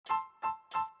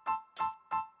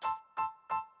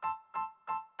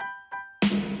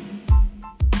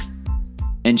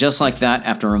And just like that,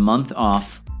 after a month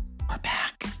off, we're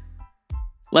back.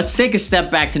 Let's take a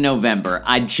step back to November.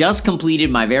 I just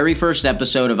completed my very first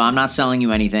episode of I'm Not Selling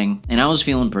You Anything, and I was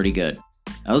feeling pretty good.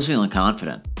 I was feeling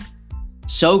confident.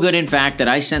 So good, in fact, that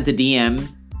I sent a DM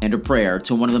and a prayer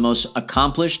to one of the most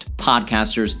accomplished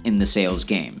podcasters in the sales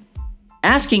game,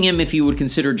 asking him if he would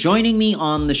consider joining me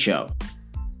on the show.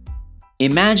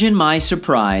 Imagine my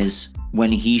surprise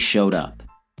when he showed up.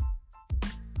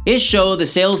 His show, the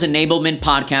Sales Enablement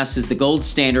Podcast, is the gold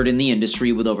standard in the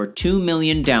industry with over 2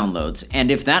 million downloads. And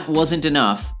if that wasn't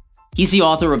enough, he's the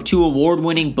author of 2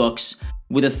 award-winning books,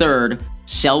 with a third,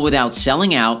 Sell Without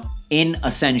Selling Out, in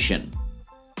Ascension.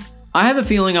 I have a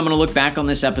feeling I'm going to look back on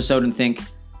this episode and think,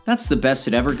 that's the best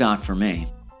it ever got for me.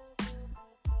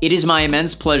 It is my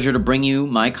immense pleasure to bring you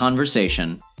my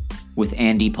conversation with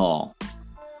Andy Paul.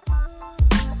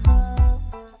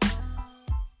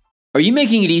 Are you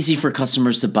making it easy for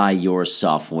customers to buy your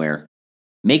software?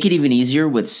 Make it even easier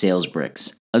with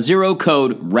SalesBricks, a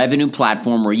zero-code revenue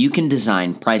platform where you can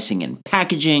design pricing and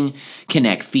packaging,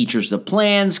 connect features to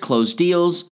plans, close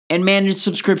deals, and manage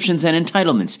subscriptions and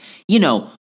entitlements. You know,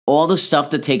 all the stuff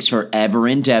that takes forever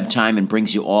in dev time and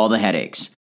brings you all the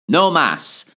headaches. No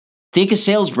mas. Think of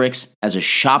SalesBricks as a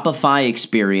Shopify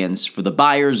experience for the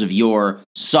buyers of your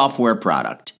software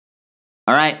product.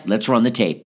 All right, let's run the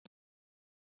tape.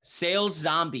 Sales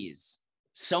zombies.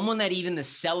 Someone that even the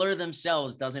seller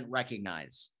themselves doesn't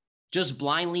recognize. Just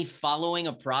blindly following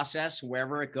a process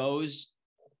wherever it goes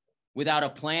without a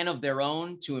plan of their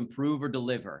own to improve or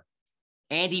deliver.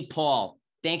 Andy Paul,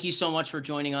 thank you so much for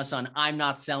joining us on I'm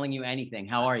Not Selling You Anything.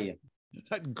 How are you?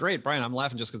 Great, Brian. I'm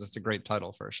laughing just because it's a great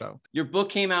title for a show. Your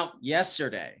book came out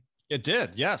yesterday. It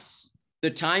did, yes. The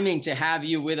timing to have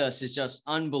you with us is just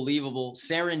unbelievable,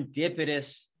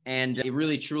 serendipitous, and it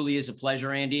really, truly is a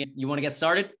pleasure, Andy. You want to get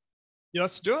started? Yeah,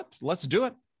 let's do it. Let's do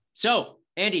it. So,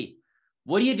 Andy,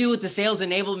 what do you do with the Sales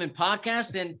Enablement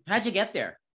Podcast, and how'd you get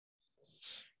there?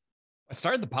 I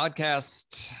started the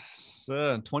podcast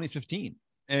in 2015,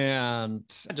 and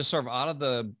I just sort of out of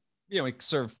the, we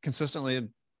sort of consistently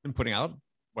been putting out,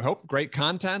 I hope, great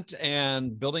content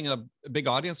and building a big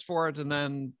audience for it. And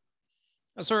then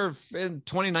I sort of in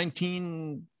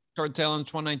 2019, toward the tail end of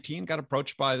 2019, got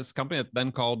approached by this company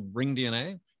then called Ring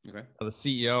DNA. Okay. The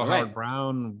CEO, Howard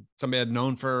Brown, somebody I'd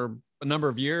known for a number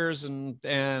of years,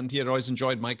 and he had always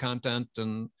enjoyed my content,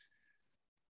 and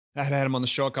I had him on the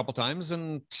show a couple of times,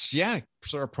 and yeah,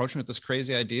 sort of approached me with this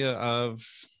crazy idea of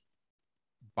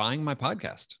buying my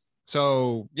podcast.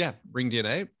 So yeah, Ring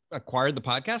DNA acquired the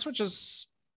podcast, which is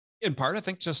in part, I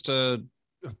think, just to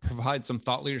provide some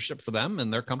thought leadership for them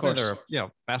and their company. They're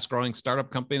a fast growing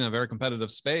startup company in a very competitive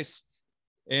space,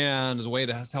 and as a way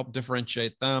to help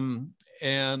differentiate them.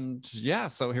 And yeah,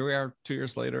 so here we are 2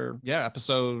 years later. Yeah,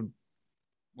 episode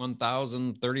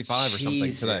 1035 or something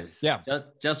today. Yeah.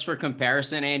 Just for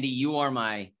comparison, Andy, you are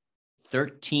my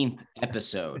 13th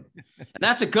episode. And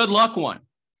that's a good luck one.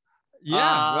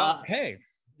 Yeah. Well, hey,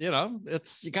 you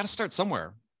got to start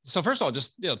somewhere. So first of all,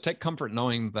 just, take comfort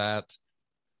knowing that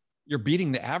you're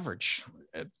beating the average.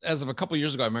 As of a couple of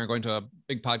years ago, I remember going to a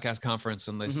big podcast conference,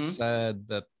 and they said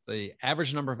that the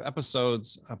average number of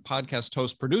episodes a podcast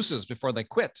host produces before they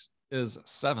quit is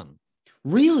 7.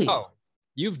 Really? Oh,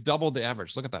 you've doubled the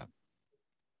average. Look at that.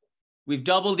 We've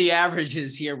doubled the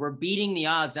averages here. We're beating the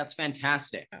odds. That's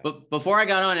fantastic. But before I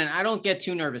got on, and I don't get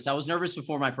too nervous. I was nervous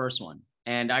before my first one,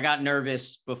 and I got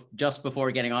nervous just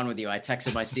before getting on with you. I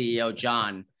texted my CEO,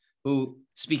 John, who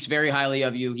speaks very highly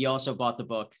of you. He also bought the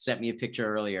book, sent me a picture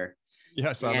earlier.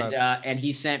 Yes, and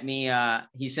he sent me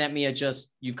a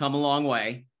just, you've come a long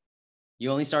way. You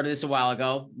only started this a while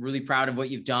ago. Really proud of what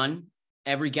you've done.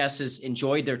 Every guest has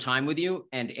enjoyed their time with you,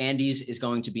 and Andy's is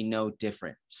going to be no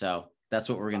different. So that's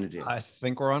what we're going to do. I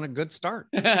think we're on a good start.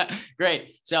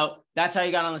 Great. So that's how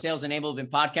you got on the Sales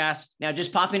Enablement Podcast. Now,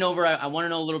 just popping over, I want to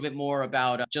know a little bit more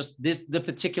about just the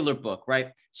particular book, right?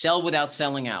 Sell Without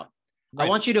Selling Out. Right. I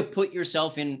want you to put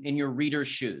yourself in your reader's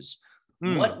shoes.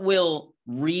 What will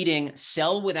reading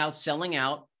Sell Without Selling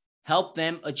Out help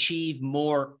them achieve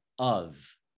more of?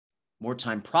 More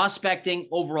time prospecting,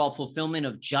 overall fulfillment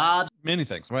of jobs? Many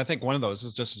things. Well, I think one of those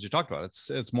is just as you talked about.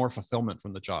 It's more fulfillment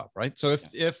from the job, right? So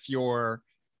if you're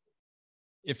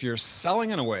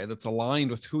selling in a way that's aligned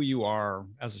with who you are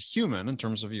as a human in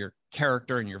terms of your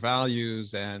character and your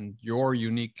values and your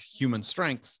unique human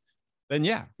strengths, then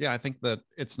yeah, I think that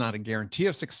it's not a guarantee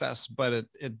of success, but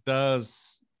it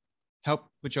does help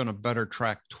put you on a better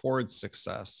track towards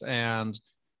success and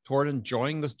toward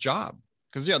enjoying this job.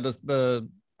 Because the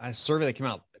survey that came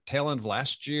out tail end of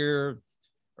last year,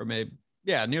 or maybe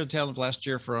near the tail end of last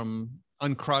year from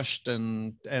Uncrushed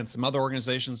and some other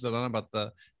organizations that I don't know about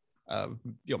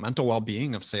the mental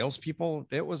well-being of salespeople.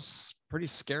 It was pretty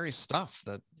scary stuff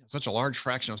that such a large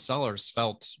fraction of sellers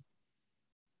felt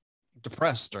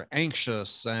depressed or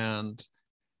anxious, and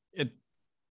it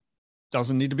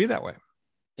doesn't need to be that way.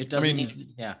 It doesn't need to,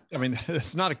 yeah. I mean,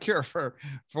 it's not a cure for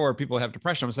people who have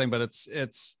depression, I'm saying, but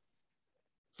it's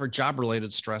for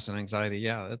job-related stress and anxiety.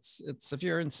 Yeah, it's if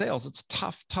you're in sales, it's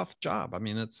tough job. I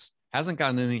mean, hasn't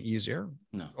gotten any easier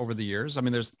over the years. I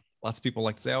mean, there's lots of people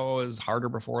like to say, oh, it was harder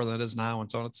before than it is now.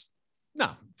 And so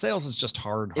sales is just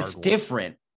hard. It's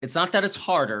different. It's not that it's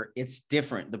harder. It's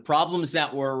different. The problems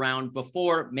that were around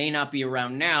before may not be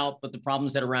around now, but the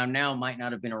problems that are around now might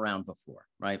not have been around before.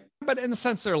 Right. But in the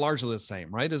sense, they're largely the same,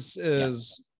 right? Is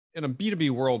in a B2B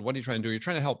world, what are you trying to do? You're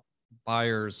trying to help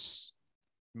buyers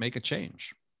make a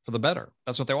change for the better.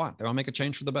 That's what they want. They want to make a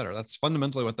change for the better. That's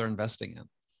fundamentally what they're investing in.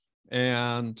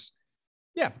 And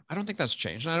yeah, I don't think that's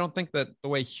changed. And I don't think that the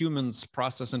way humans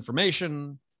process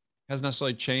information has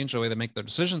necessarily changed. The way they make their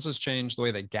decisions has changed. The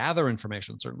way they gather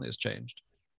information certainly has changed.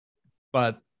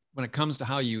 But when it comes to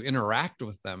how you interact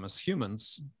with them as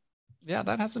humans, yeah,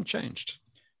 that hasn't changed.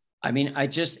 I mean,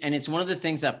 and it's one of the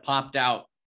things that popped out,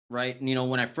 right? And,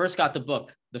 when I first got the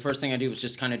book, the first thing I do was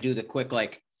just kind of do the quick,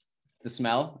 the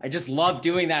smell. I just love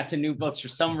doing that to new books for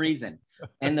some reason.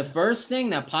 And the first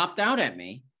thing that popped out at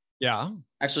me,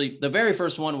 actually, the very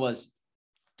first one was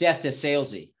death to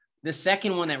salesy. The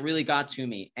second one that really got to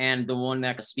me, and the one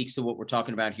that speaks to what we're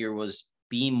talking about here, was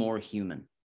be more human.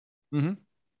 Mm-hmm.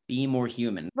 Be more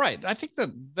human. Right. I think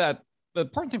that the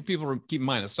important thing for people to keep in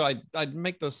mind is, so I'd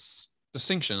make this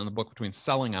distinction in the book between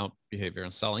selling out behavior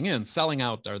and selling in. Selling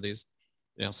out are these,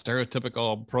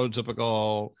 stereotypical,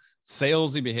 prototypical,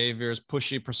 salesy behaviors,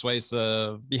 pushy,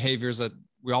 persuasive behaviors that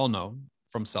we all know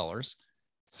from sellers.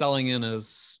 Selling in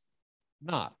is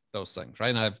not those things, right?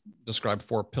 And I've described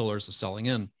 4 pillars of selling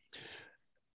in.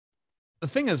 The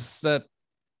thing is that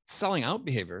selling out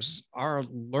behaviors are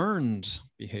learned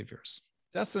behaviors.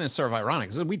 That's the thing that's sort of ironic,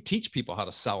 is that we teach people how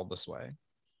to sell this way.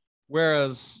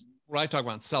 Whereas what I talk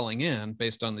about selling in,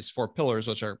 based on these 4 pillars,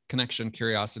 which are connection,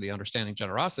 curiosity, understanding,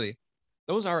 generosity,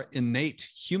 those are innate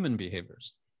human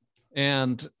behaviors.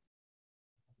 And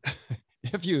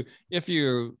if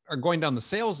you are going down the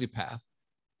salesy path,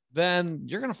 then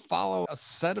you're going to follow a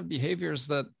set of behaviors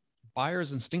that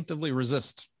buyers instinctively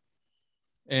resist.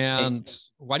 And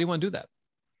why do you want to do that?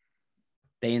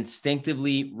 They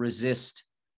instinctively resist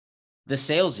the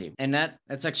salesy. And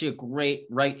that's actually a great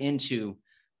right into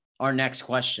our next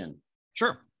question.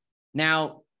 Sure.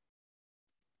 Now,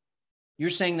 you're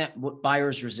saying that what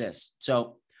buyers resist.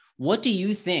 So what do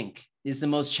you think is the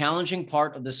most challenging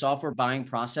part of the software buying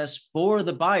process for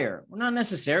the buyer? Well, not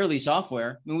necessarily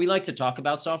software. I mean, we like to talk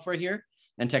about software here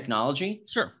and technology.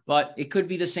 Sure. But it could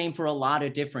be the same for a lot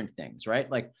of different things, right?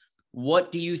 Like,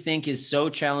 what do you think is so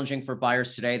challenging for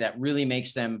buyers today that really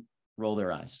makes them roll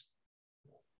their eyes?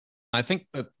 I think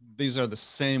that these are the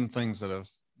same things that have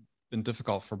been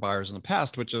difficult for buyers in the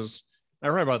past, which is, I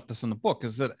write about this in the book,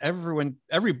 is that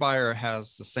every buyer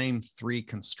has the same 3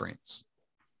 constraints.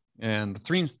 And the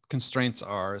 3 constraints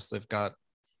are, is they've got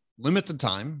limited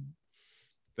time,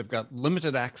 they've got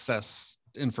limited access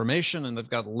to information, and they've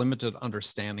got limited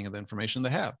understanding of the information they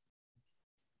have.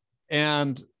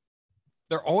 And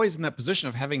they're always in that position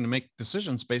of having to make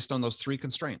decisions based on those 3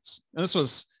 constraints. And this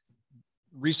was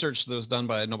research that was done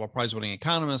by a Nobel Prize winning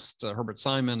economist, Herbert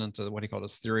Simon, into what he called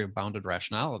his theory of bounded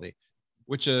rationality,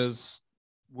 which is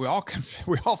we all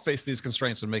face these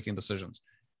constraints when making decisions.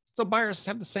 So buyers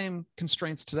have the same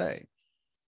constraints today.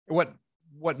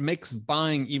 What makes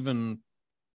buying even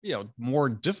more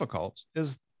difficult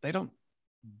is they don't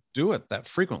do it that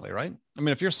frequently, right? I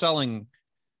mean, if you're selling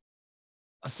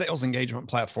a sales engagement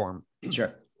platform,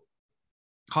 sure,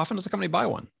 how often does the company buy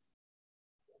one?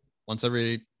 Once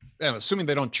every, assuming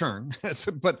they don't churn,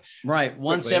 but right,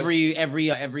 once every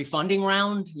funding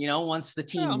round, once the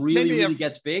team really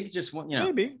gets big, just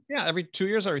maybe every 2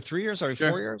 years, every 3 years, every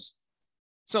 4 years.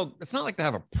 So it's not like they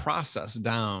have a process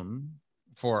down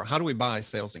for how do we buy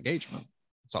sales engagement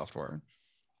software,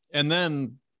 and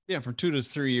then from 2 to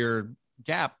 3 year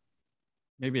gap,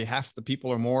 maybe half the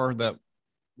people or more that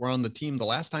were on the team the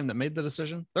last time that made the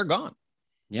decision, they're gone.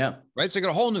 Yeah. Right. So you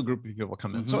got a whole new group of people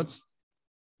come in. Mm-hmm. So it's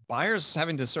buyers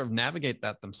having to sort of navigate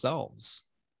that themselves.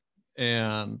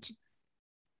 And,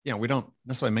 we don't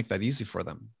necessarily make that easy for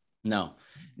them. No.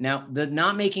 Now, the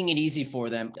not making it easy for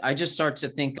them, I just start to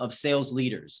think of sales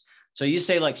leaders. So you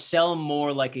say sell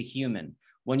more like a human.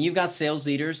 When you've got sales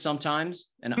leaders sometimes,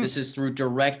 and this is through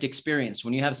direct experience,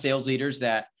 when you have sales leaders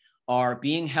that are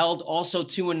being held also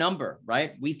to a number,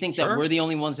 right? We think that we're the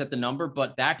only ones at the number,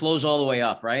 but that flows all the way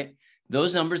up, right?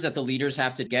 Those numbers that the leaders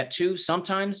have to get to,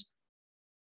 sometimes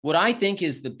what I think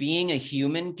is the being a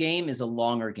human game is a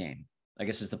longer game. I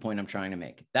guess is the point I'm trying to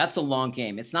make. That's a long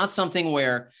game. It's not something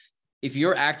where if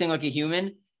you're acting like a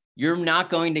human, you're not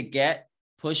going to get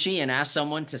pushy and ask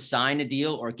someone to sign a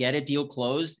deal or get a deal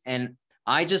closed. And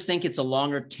I just think it's a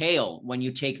longer tail when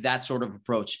you take that sort of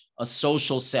approach, a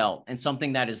social sell and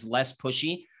something that is less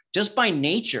pushy. Just by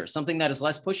nature, something that is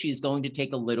less pushy is going to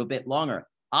take a little bit longer.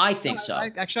 I think so.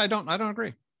 Actually, I don't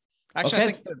agree. Actually,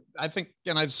 okay. I think,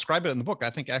 and I describe it in the book, I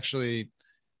think actually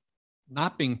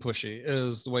not being pushy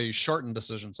is the way you shorten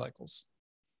decision cycles.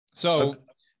 So I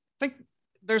think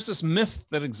there's this myth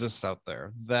that exists out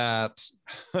there that,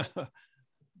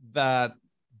 that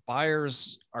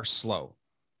buyers are slow,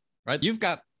 right? You've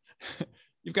got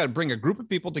to bring a group of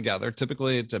people together,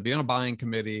 typically to be on a buying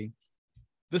committee.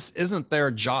 This isn't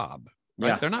their job, right?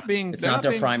 Yeah. They're not being, it's not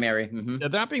their primary. They're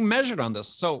not being measured on this.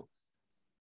 So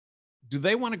do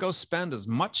they want to go spend as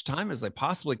much time as they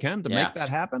possibly can to make that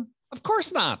happen? Of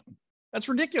course not. That's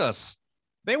ridiculous.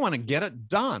 They want to get it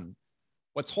done.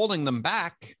 What's holding them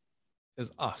back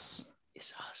is us.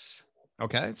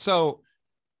 Okay. So,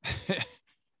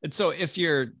 and so if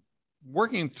you're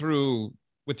working through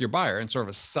with your buyer and sort of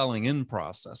a selling in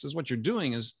process, is what you're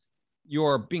doing is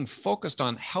you're being focused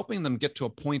on helping them get to a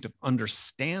point of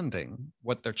understanding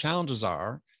what their challenges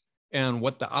are and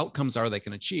what the outcomes are they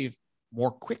can achieve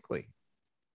more quickly.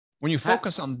 When you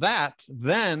focus on that,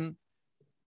 then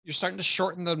you're starting to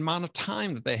shorten the amount of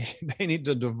time that they need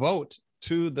to devote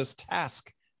to this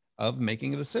task of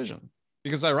making a decision.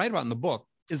 Because I write about in the book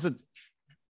is that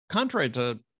contrary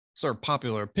to sort of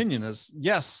popular opinion is,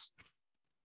 yes,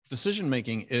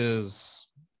 decision-making is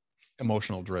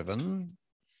emotional driven.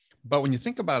 But when you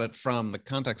think about it from the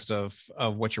context of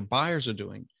what your buyers are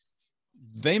doing,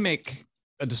 they make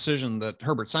a decision that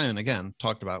Herbert Simon, again,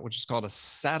 talked about, which is called a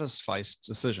satisficed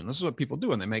decision. This is what people do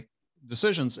when they make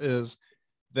decisions is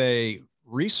they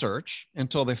research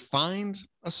until they find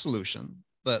a solution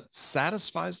that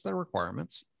satisfies their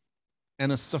requirements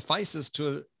and suffices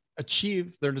to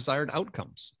achieve their desired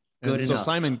outcomes. And so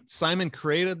Simon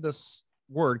created this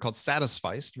word called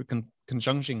satisficed,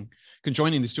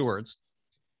 conjoining these two words.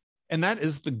 And that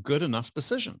is the good enough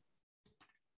decision.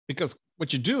 Because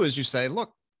what you do is you say,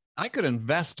 look, I could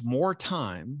invest more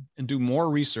time and do more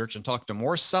research and talk to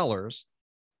more sellers,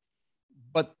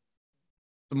 but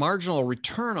the marginal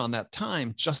return on that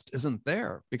time just isn't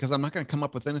there because I'm not going to come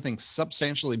up with anything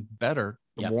substantially better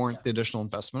to warrant the additional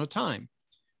investment of time.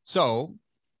 So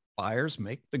buyers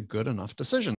make the good enough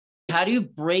decision. How do you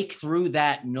break through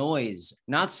that noise?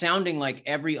 Not sounding like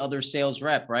every other sales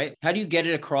rep, right? How do you get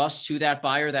it across to that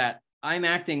buyer that I'm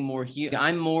acting more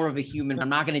I'm more of a human. I'm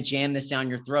not going to jam this down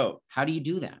your throat. How do you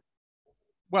do that?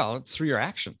 Well, it's through your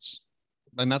actions.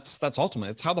 And that's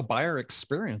ultimately, it's how the buyer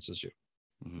experiences you.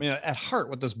 I mean, at heart,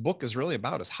 what this book is really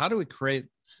about is how do we create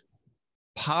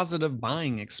positive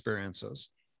buying experiences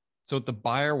so that the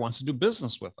buyer wants to do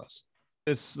business with us?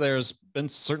 There's been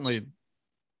certainly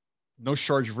no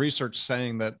shortage of research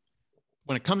saying that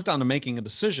when it comes down to making a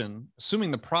decision,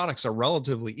 assuming the products are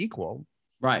relatively equal,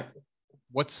 right?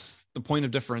 What's the point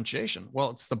of differentiation? Well,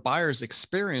 it's the buyer's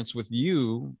experience with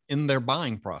you in their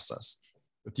buying process,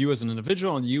 with you as an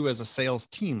individual and you as a sales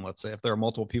team. Let's say if there are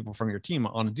multiple people from your team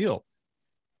on a deal,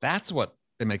 that's what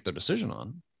they make their decision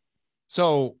on.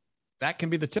 So that can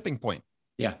be the tipping point.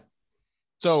 Yeah.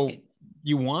 So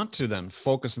you want to then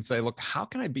focus and say, look, how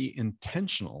can I be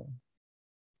intentional?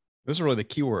 This is really the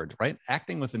key word, right?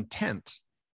 Acting with intent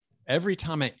every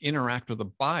time I interact with a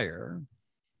buyer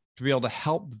to be able to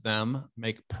help them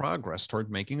make progress toward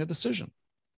making a decision.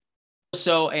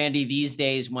 So, Andy, these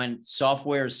days when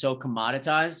software is so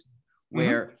commoditized,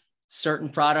 where certain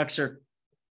products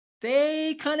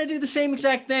they kind of do the same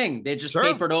exact thing. They're just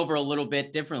papered over a little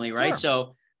bit differently, right?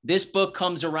 So this book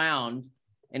comes around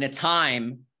in a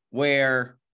time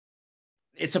where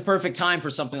it's a perfect time for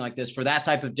something like this, for that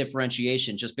type of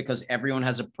differentiation, just because everyone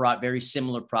has very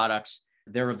similar products.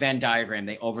 They're a Venn diagram.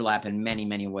 They overlap in many,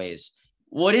 many ways.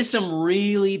 What is some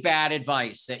really bad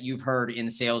advice that you've heard in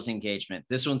sales engagement?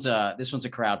 This one's a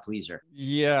crowd pleaser.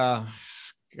 Yeah,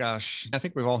 gosh, I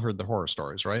think we've all heard the horror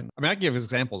stories, right? I mean, I give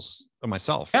examples of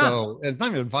myself. Yeah. So it's not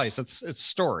even advice, it's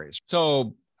stories.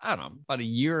 So I don't know, about a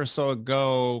year or so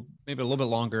ago, maybe a little bit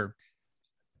longer,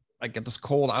 I get this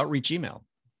cold outreach email.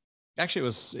 Actually,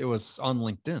 it was on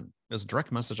LinkedIn. It was a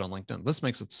direct message on LinkedIn. This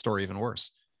makes the story even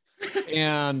worse.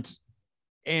 and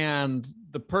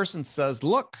the person says,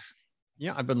 look,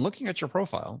 yeah, I've been looking at your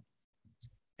profile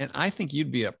and I think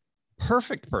you'd be a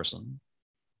perfect person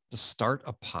to start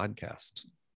a podcast.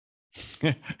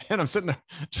 And I'm sitting there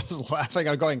just laughing.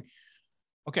 I'm going,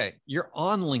 okay, you're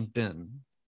on LinkedIn.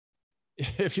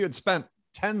 If you had spent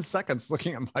 10 seconds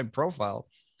looking at my profile,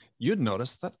 you'd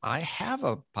notice that I have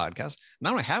a podcast.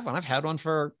 Not only have one, I've had one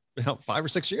for 5 or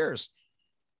 6 years.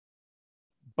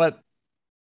 But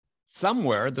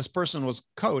somewhere this person was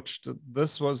coached.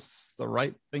 This was the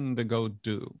right thing to go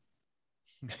do.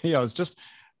 It's just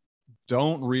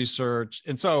don't research.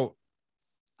 And so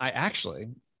I actually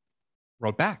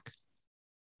wrote back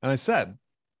and I said,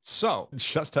 so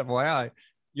just FYI,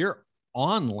 you're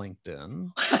on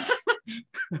LinkedIn,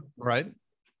 right?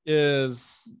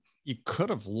 You could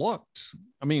have looked.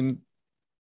 I mean,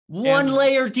 one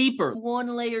layer deeper,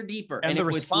 and the it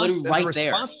response, was literally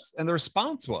there. And the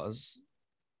response was,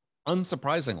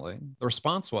 unsurprisingly, the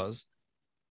response was,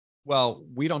 well,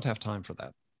 we don't have time for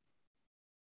that.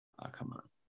 Oh, come on.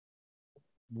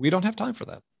 We don't have time for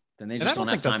that. Then they and just I don't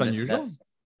think that's unusual.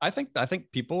 I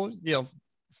think people,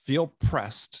 feel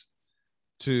pressed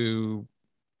to,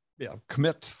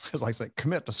 commit, as I say,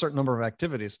 commit a certain number of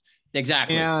activities.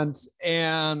 Exactly.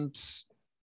 And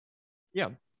yeah,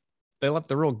 they let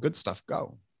the real good stuff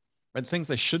go, right? Things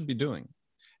they should be doing.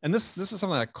 And this is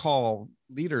something I call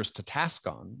leaders to task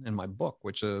on in my book,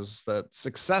 which is that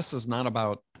success is not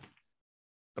about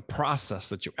the process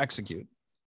that you execute.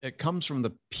 It comes from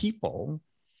the people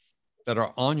that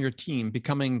are on your team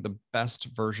becoming the best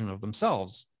version of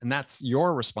themselves. And that's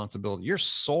your responsibility, your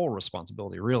sole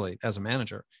responsibility, really, as a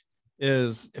manager,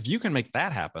 is if you can make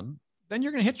that happen, then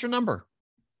you're going to hit your number.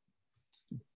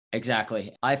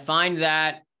 Exactly. I find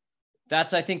I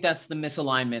think that's the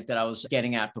misalignment that I was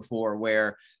getting at before,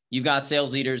 where you've got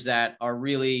sales leaders that are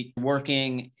really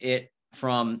working it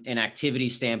from an activity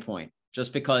standpoint,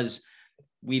 just because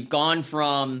we've gone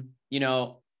from,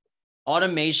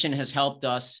 automation has helped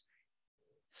us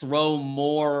throw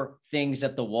more things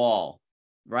at the wall,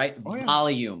 right? Oh, yeah.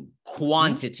 Volume,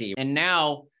 quantity. Mm-hmm. And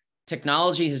now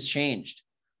technology has changed.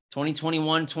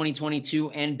 2021,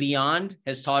 2022, and beyond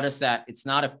has taught us that it's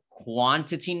not a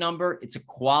quantity number, it's a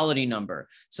quality number.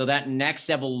 So that next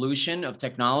evolution of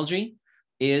technology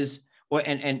is,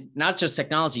 and not just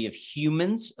technology, of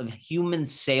human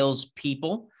sales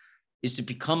people, is to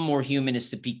become more human, is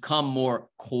to become more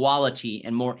quality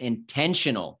and more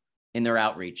intentional in their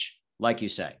outreach, like you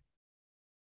say.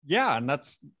 Yeah, and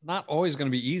that's not always going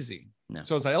to be easy. No.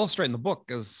 So as I illustrate in the book,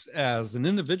 as an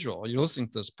individual, you're listening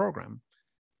to this program,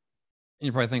 and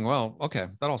you're probably thinking, well, okay,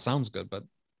 that all sounds good, but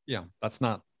that's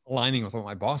not aligning with what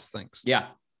my boss thinks. Yeah.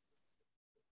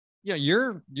 Yeah,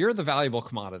 you're the valuable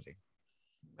commodity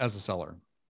as a seller.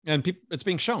 And it's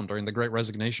being shown during the Great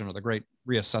Resignation or the Great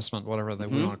Reassessment, whatever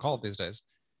we want to call it these days,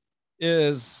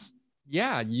 is,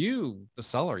 you, the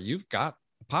seller, you've got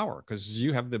the power because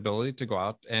you have the ability to go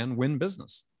out and win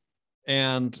business.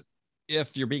 And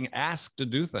if you're being asked to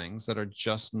do things that are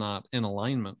just not in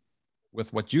alignment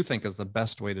with what you think is the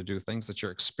best way to do things, that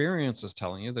your experience is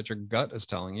telling you, that your gut is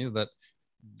telling you, that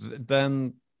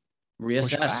then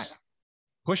reassess,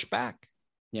 push back.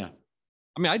 Yeah.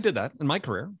 I mean, I did that in my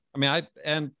career.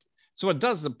 And so what it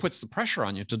does is it puts the pressure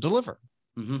on you to deliver.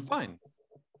 Mm-hmm. Fine.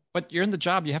 But you're in the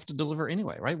job, you have to deliver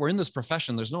anyway, right? We're in this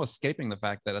profession. There's no escaping the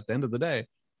fact that at the end of the day,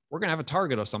 we're going to have a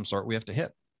target of some sort we have to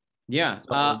hit. Yeah.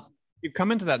 So you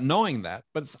come into that knowing that,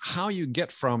 but it's how you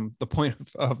get from the point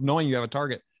of knowing you have a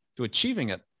target to achieving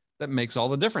it that makes all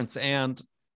the difference. And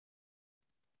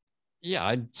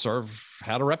I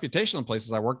had a reputation in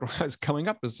places I worked when I was coming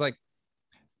up. It's like,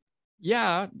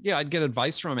 I'd get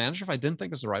advice from a manager. If I didn't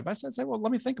think it was the right advice, I'd say, well,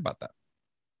 let me think about that.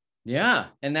 Yeah.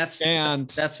 And that's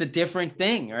a different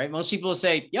thing, right? Most people will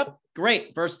say, yep,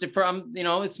 great. First, I'm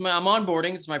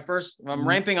onboarding. It's my first, I'm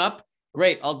ramping up.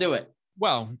 Great. I'll do it.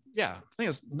 Well, the thing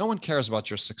is, no one cares about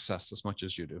your success as much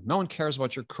as you do. No one cares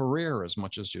about your career as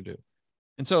much as you do.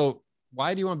 And so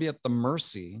why do you want to be at the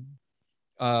mercy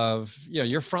of,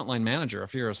 your frontline manager?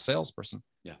 If you're a salesperson,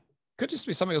 could just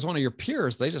be somebody who's one of your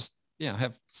peers. They just,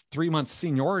 have 3 months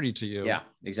seniority to you. Yeah,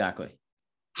 exactly.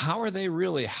 How are they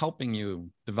really helping you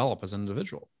develop as an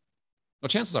individual? Well,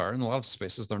 chances are in a lot of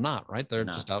spaces, they're not, right? They're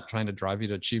just out trying to drive you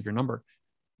to achieve your number.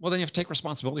 Well, then you have to take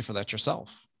responsibility for that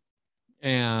yourself.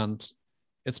 And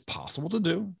it's possible to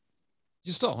do.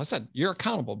 I said, you're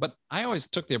accountable. But I always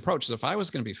took the approach that if I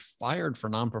was going to be fired for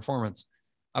non-performance,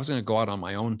 I was going to go out on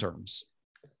my own terms.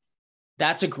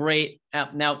 That's a great.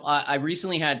 Now, I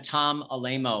recently had Tom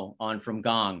Alamo on from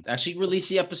Gong, actually released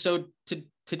the episode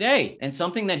today. And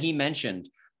something that he mentioned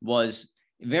was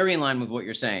very in line with what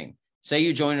you're saying. Say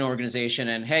you join an organization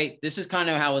and, hey, this is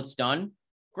kind of how it's done.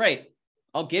 Great.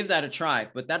 I'll give that a try.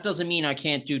 But that doesn't mean I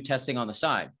can't do testing on the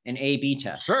side, an A/B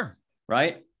test. Sure.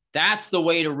 Right. That's the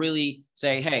way to really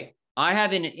say, hey, I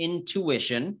have an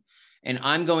intuition and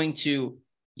I'm going to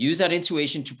use that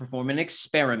intuition to perform an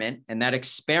experiment. And that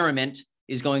experiment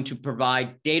is going to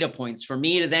provide data points for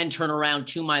me to then turn around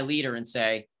to my leader and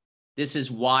say, this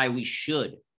is why we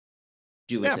should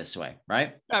do it this way,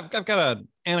 right? I've got an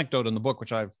anecdote in the book,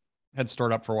 which I've had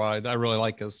stored up for a while. I really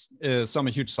like is so I'm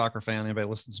a huge soccer fan. Anybody who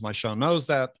listens to my show knows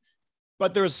that.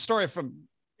 But there's a story from,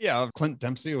 of Clint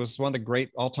Dempsey, who was one of the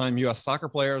great all-time U.S. soccer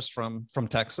players from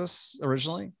Texas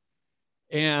originally,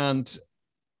 and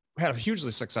had a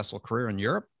hugely successful career in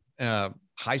Europe.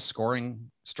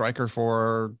 High-scoring striker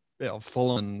for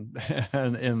Fulham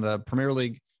and in the Premier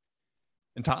League,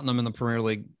 in Tottenham in the Premier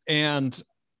League, and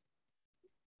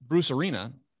Bruce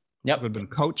Arena, who had been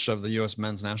coach of the U.S.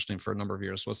 men's national team for a number of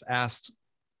years, was asked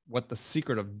what the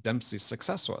secret of Dempsey's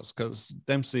success was, because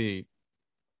Dempsey,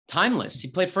 timeless, he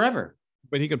played forever,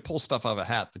 but he could pull stuff out of a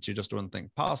hat that you just wouldn't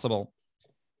think possible.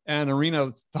 And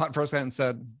Arena thought for a second and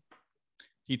said,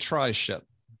 he tries shit.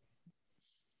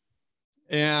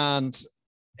 And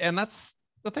that's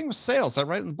the thing with sales. I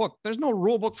write in the book, there's no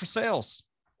rule book for sales.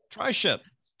 Try shit.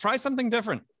 Try something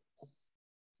different,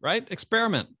 right?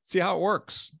 Experiment, see how it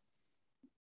works.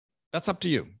 That's up to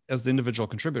you as the individual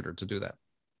contributor to do that.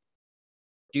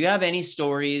 Do you have any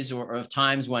stories or of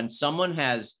times when someone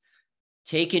has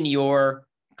taken your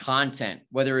content,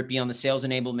 whether it be on the Sales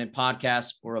Enablement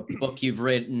podcast or a book you've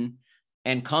written,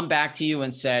 and come back to you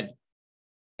and said,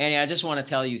 Andy, I just want to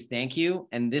tell you, thank you.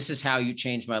 And this is how you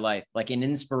changed my life, like an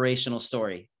inspirational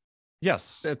story?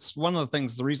 Yes. It's one of the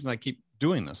things, the reason I keep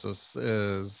doing this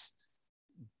is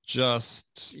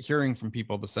just hearing from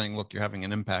people that saying, look, you're having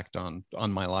an impact on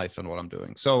my life and what I'm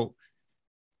doing. So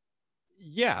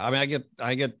yeah, I mean,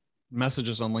 I get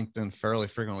messages on LinkedIn fairly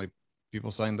frequently,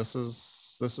 people saying this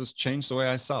has changed the way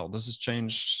I sell. This has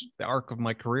changed the arc of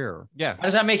my career. Yeah. How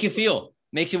does that make you feel?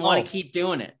 Makes you want to keep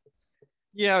doing it?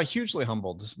 Yeah, hugely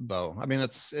humbled though. I mean,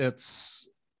 it's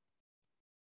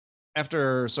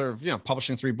after sort of,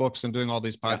 publishing 3 books and doing all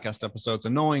these podcast episodes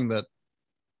and knowing that,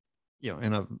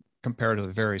 in a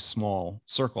comparatively very small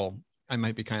circle, I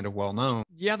might be kind of well known.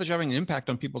 Yeah, that you're having an impact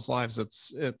on people's lives.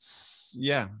 It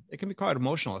can be quite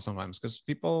emotional sometimes because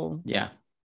people,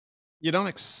 you don't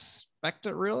expect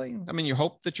it really. I mean, you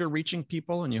hope that you're reaching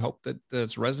people and you hope that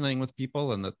it's resonating with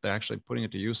people and that they're actually putting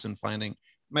it to use and finding.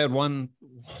 I had one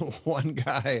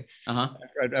guy,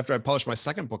 after I published my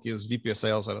second book, he was VP of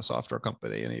sales at a software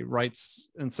company, and he writes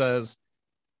and says,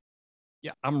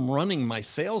 yeah, I'm running my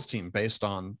sales team based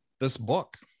on this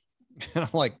book. And I'm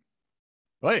like,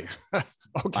 hey,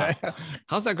 okay, wow.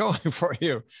 How's that going for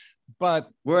you? But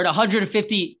we're at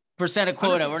 150% of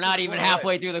quota. We're not even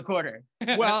halfway through the quarter.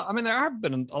 Well, I mean, there have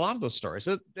been a lot of those stories.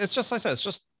 It's just, like I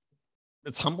said,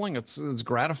 it's humbling. It's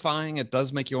gratifying. It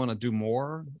does make you want to do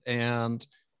more.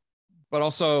 But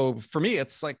also for me,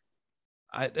 it's like,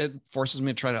 it forces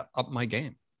me to try to up my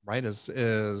game, right?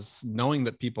 Is knowing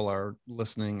that people are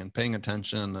listening and paying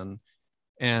attention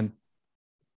and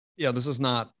this is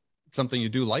not something you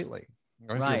do lightly,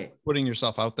 right? You're putting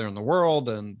yourself out there in the world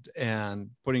and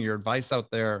putting your advice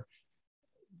out there.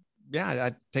 Yeah,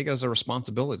 I take it as a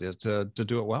responsibility to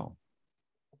do it well.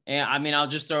 And I mean, I'll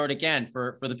just throw it again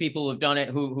for the people who've done it,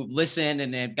 who've listened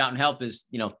and have gotten help is,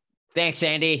 thanks,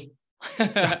 Andy.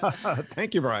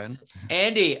 Thank you, Brian.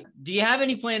 Andy, do you have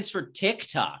any plans for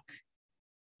TikTok?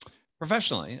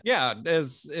 Professionally? Yeah,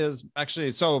 is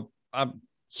actually, so I'm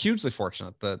hugely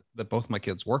fortunate that both my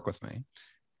kids work with me.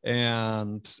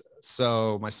 And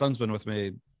so my son's been with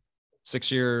me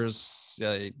 6 years.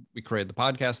 We created the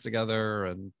podcast together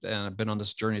and I've been on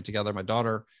this journey together. My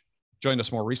daughter joined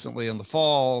us more recently in the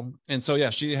fall. And so,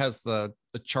 she has the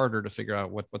charter to figure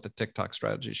out what the TikTok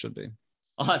strategy should be.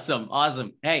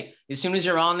 Awesome. Hey, as soon as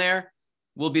you're on there,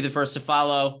 we'll be the first to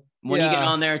follow. When you get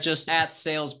on there, just at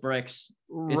SalesBricks.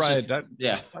 Right.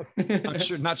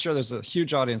 I'm not sure there's a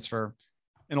huge audience for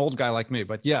an old guy like me,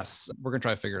 but yes, we're going to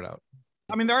try to figure it out.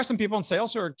 I mean, there are some people in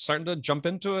sales who are starting to jump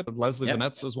into it. Leslie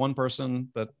Vanetz is one person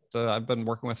that I've been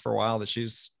working with for a while, that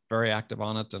she's very active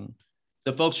on it. And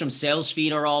the folks from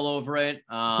SalesFeed are all over it.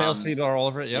 SalesFeed are all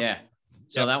over it. Yep. Yeah.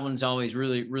 So that one's always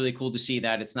really, really cool to see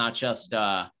that it's not just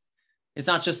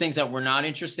things that we're not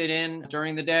interested in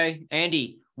during the day.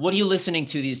 Andy, what are you listening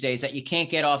to these days that you can't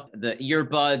get off the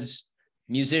earbuds?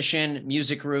 Musician,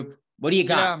 music group? What do you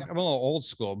got? Yeah, I'm a little old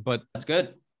school, but that's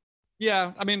good.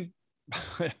 Yeah. I mean,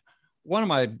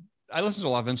 I listen to a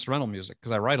lot of instrumental music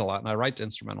because I write a lot and I write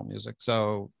instrumental music.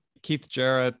 So Keith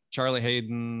Jarrett, Charlie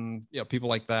Hayden, people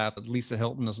like that. Lisa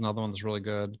Hilton is another one that's really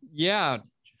good. Yeah.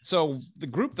 So the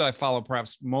group that I follow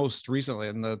perhaps most recently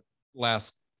in the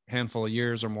last handful of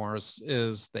years or more is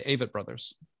the Avett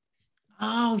Brothers.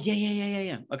 Oh,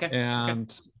 yeah. Okay.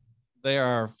 And they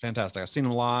are fantastic. I've seen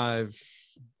them live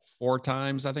 4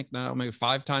 times, I think now, maybe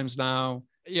 5 times now.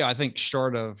 Yeah, I think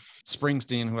short of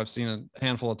Springsteen, who I've seen a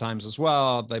handful of times as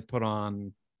well, they put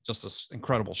on just this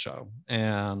incredible show.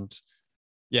 And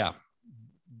yeah,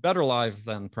 better live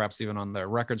than perhaps even on their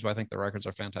records, but I think the records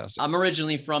are fantastic. I'm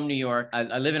originally from New York.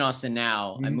 I live in Austin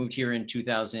now. I moved here in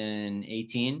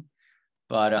 2018.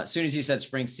 But as soon as you said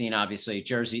Springsteen, obviously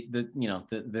Jersey,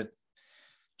 the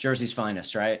Jersey's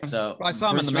finest, right? So I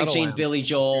saw him in the Springsteen, Meadowlands Billy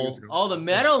Joel, all the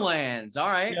Meadowlands. All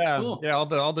right, yeah, cool. Yeah.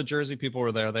 All the Jersey people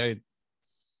were there. They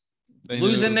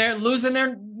losing their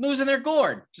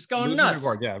gourd, just going nuts.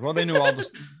 Yeah, well, they knew all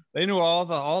this. They knew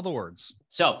all the words.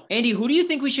 So, Andy, who do you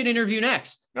think we should interview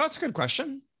next? No, that's a good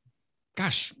question.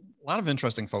 Gosh, a lot of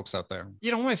interesting folks out there.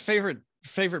 One of my favorite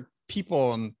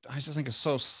people, and I just think is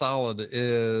so solid,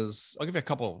 is I'll give you a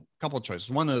couple of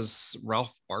choices. One is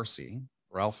Ralph Barcy.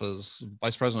 Ralph is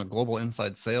Vice President of Global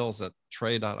Inside Sales at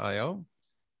Tray.io,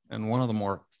 and one of the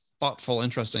more thoughtful,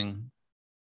 interesting,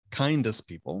 kindest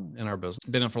people in our business.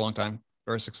 Been in for a long time,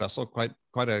 very successful, quite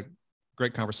a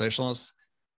great conversationalist.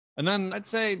 And then I'd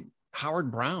say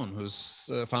Howard Brown,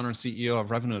 who's founder and CEO of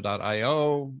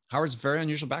Revenue.io. Howard's very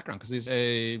unusual background because he's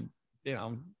a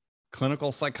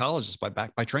clinical psychologist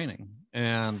by training,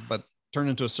 but turned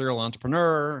into a serial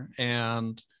entrepreneur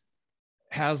and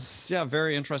has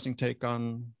very interesting take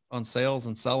on sales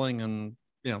and selling and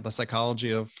the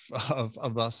psychology of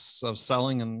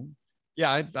selling and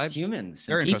humans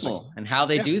and people and how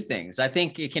they do things. I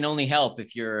think it can only help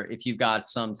if you've got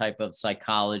some type of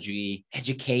psychology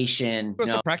education. He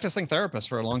was a practicing therapist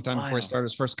for a long time before he started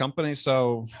his first company.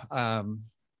 So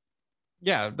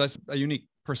that's a unique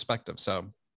perspective. So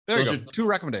there you go. 2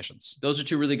 recommendations. Those are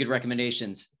 2 really good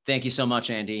recommendations. Thank you so much,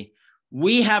 Andy.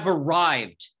 We have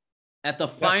arrived at the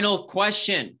final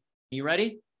question. You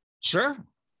ready? Sure.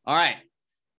 All right.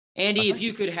 Andy, if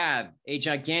you could have a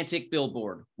gigantic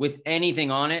billboard with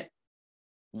anything on it,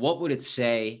 what would it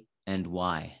say and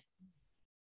why?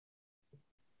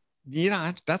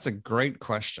 That's a great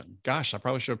question. Gosh, I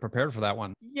probably should have prepared for that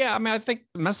one. Yeah, I mean, I think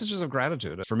messages of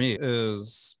gratitude for me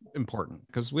is important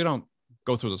because we don't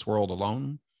go through this world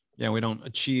alone. Yeah, we don't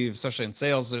achieve, especially in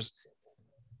sales,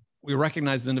 we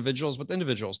recognize the individuals, but the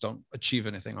individuals don't achieve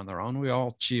anything on their own. We all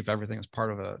achieve everything as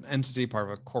part of an entity,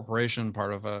 part of a corporation,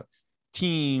 part of a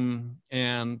team.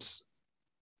 And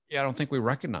I don't think we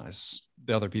recognize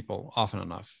the other people often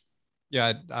enough.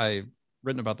 Yeah, I've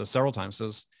written about this several times.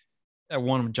 Is at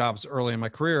one of my jobs early in my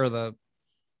career, the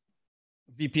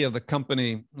VP of the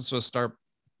company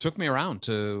took me around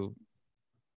to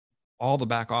all the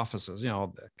back offices,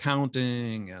 the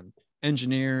accounting and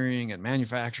engineering and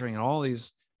manufacturing and all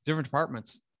these different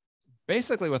departments,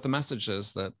 basically what the message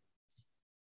is that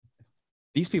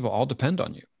these people all depend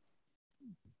on you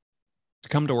to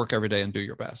come to work every day and do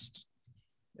your best.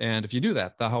 And if you do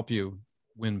that, they'll help you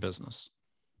win business.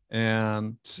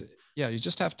 And you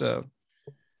just have to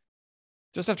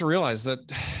realize that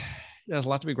there's a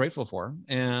lot to be grateful for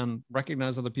and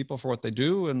recognize other people for what they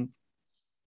do and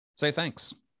say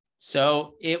thanks.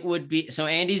 So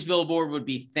Andy's billboard would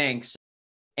be thanks.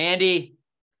 Andy,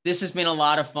 this has been a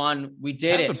lot of fun. We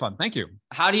did it. It's been fun. Thank you.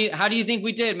 How do you think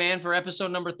we did, man, for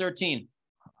episode number 13?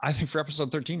 I think for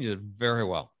episode 13, you did very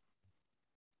well.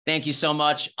 Thank you so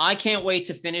much. I can't wait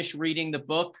to finish reading the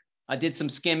book. I did some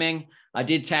skimming. I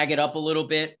did tag it up a little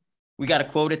bit. We got a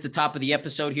quote at the top of the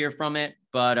episode here from it.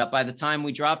 But by the time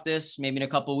we drop this, maybe in a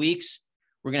couple of weeks,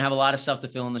 we're going to have a lot of stuff to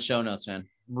fill in the show notes, man.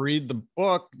 Read the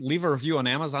book. Leave a review on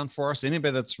Amazon for us.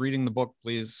 Anybody that's reading the book,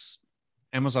 please.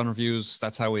 Amazon reviews.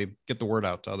 That's how we get the word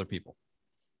out to other people.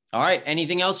 All right.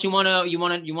 Anything else you want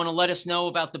to let us know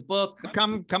about the book?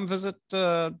 Come visit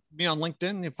me on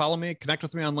LinkedIn. You follow me, connect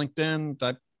with me on LinkedIn.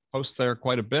 I post there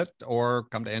quite a bit, or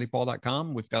come to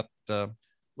andypaul.com. We've got a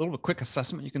little bit quick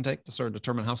assessment you can take to sort of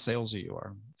determine how salesy you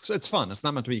are. It's fun. It's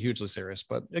not meant to be hugely serious,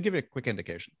 but it'll give you a quick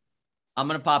indication. I'm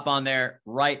going to pop on there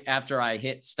right after I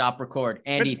hit stop record.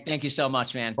 Andy, thank you so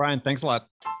much, man. Brian, thanks a lot.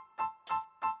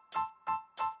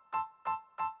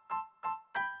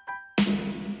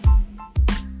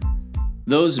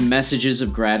 Those messages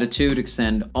of gratitude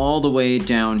extend all the way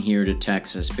down here to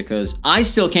Texas because I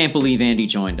still can't believe Andy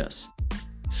joined us.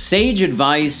 Sage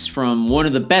advice from one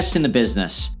of the best in the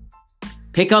business.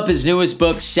 Pick up his newest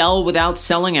book, Sell Without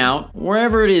Selling Out,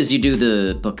 wherever it is you do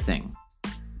the book thing.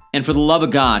 And for the love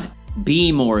of God,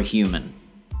 be more human.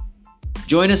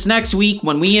 Join us next week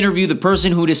when we interview the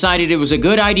person who decided it was a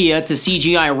good idea to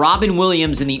CGI Robin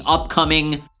Williams in the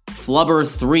upcoming Flubber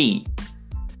 3.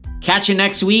 Catch you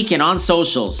next week and on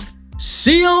socials.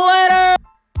 See you later!